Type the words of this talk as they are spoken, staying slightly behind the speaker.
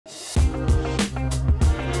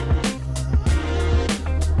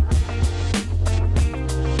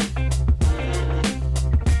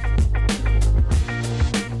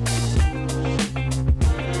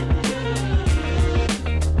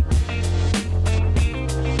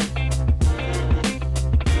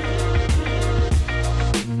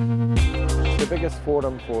biggest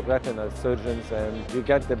forum for retina surgeons, and you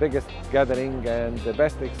get the biggest gathering and the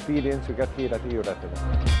best experience you get here at EURETINA.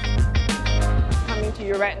 Coming to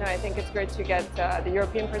EURETINA, I think it's great to get the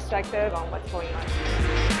European perspective on what's going on.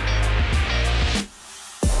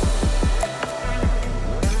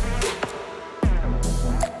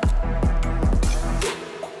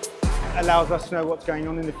 Allows us to know what's going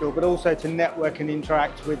on in the field, but also to network and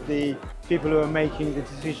interact with the people who are making the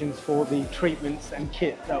decisions for the treatments and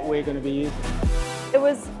kit that we're going to be using. It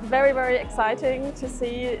was very, very exciting to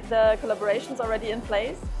see the collaborations already in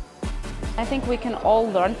place. I think we can all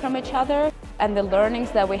learn from each other, and the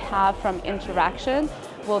learnings that we have from interaction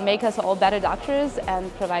will make us all better doctors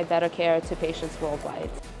and provide better care to patients worldwide.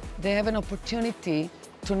 They have an opportunity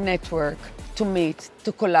to network, to meet,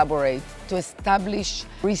 to collaborate, to establish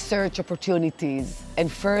research opportunities and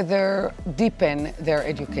further deepen their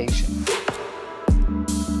education.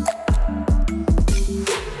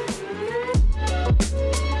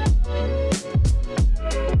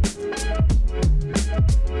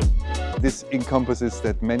 This encompasses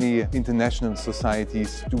that many international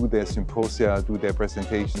societies do their symposia, do their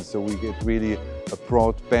presentations, so we get really a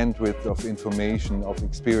broad bandwidth of information, of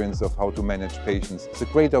experience of how to manage patients. It's a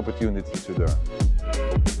great opportunity to learn.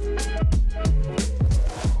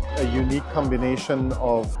 A unique combination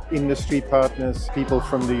of industry partners, people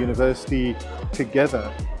from the university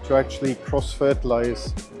together to actually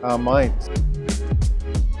cross-fertilize our minds.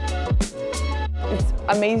 It's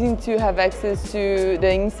amazing to have access to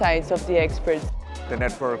the insights of the experts. The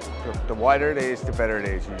network, the wider it is, the better it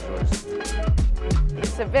is usually.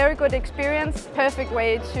 It's a very good experience, perfect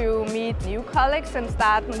way to meet new colleagues and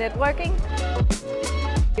start networking.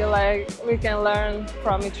 I feel like we can learn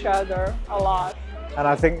from each other a lot. And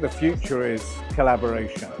I think the future is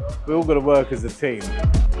collaboration. We're all got to work as a team.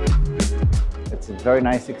 It's a very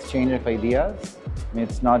nice exchange of ideas. I mean,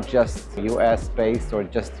 it's not just US-based or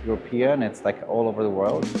just European, it's like all over the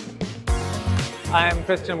world. I'm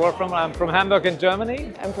Christian Wolfram, I'm from Hamburg in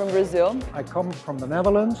Germany. I'm from Brazil. I come from the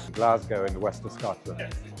Netherlands. Glasgow in the west of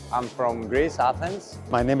Scotland. I'm from Greece, Athens.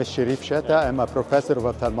 My name is Sherif Sheta. I'm a professor of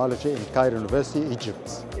ophthalmology in Cairo University,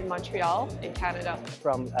 Egypt. In Montreal, in Canada.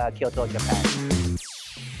 From Kyoto, Japan.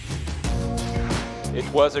 It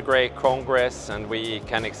was a great congress, and we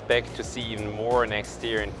can expect to see even more next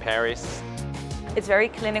year in Paris. It's very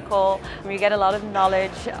clinical. We get a lot of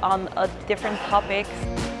knowledge on different topics.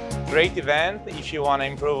 Great event. If you want to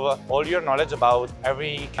improve all your knowledge about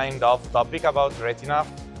every kind of topic about retina,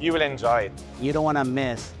 you will enjoy it. You don't want to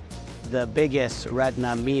miss the biggest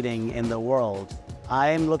retina meeting in the world.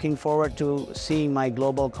 I'm looking forward to seeing my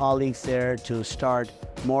global colleagues there to start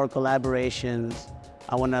more collaborations.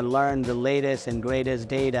 I want to learn the latest and greatest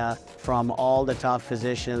data from all the top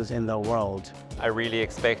physicians in the world. I really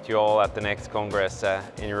expect you all at the next Congress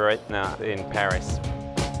in EURETINA in Paris.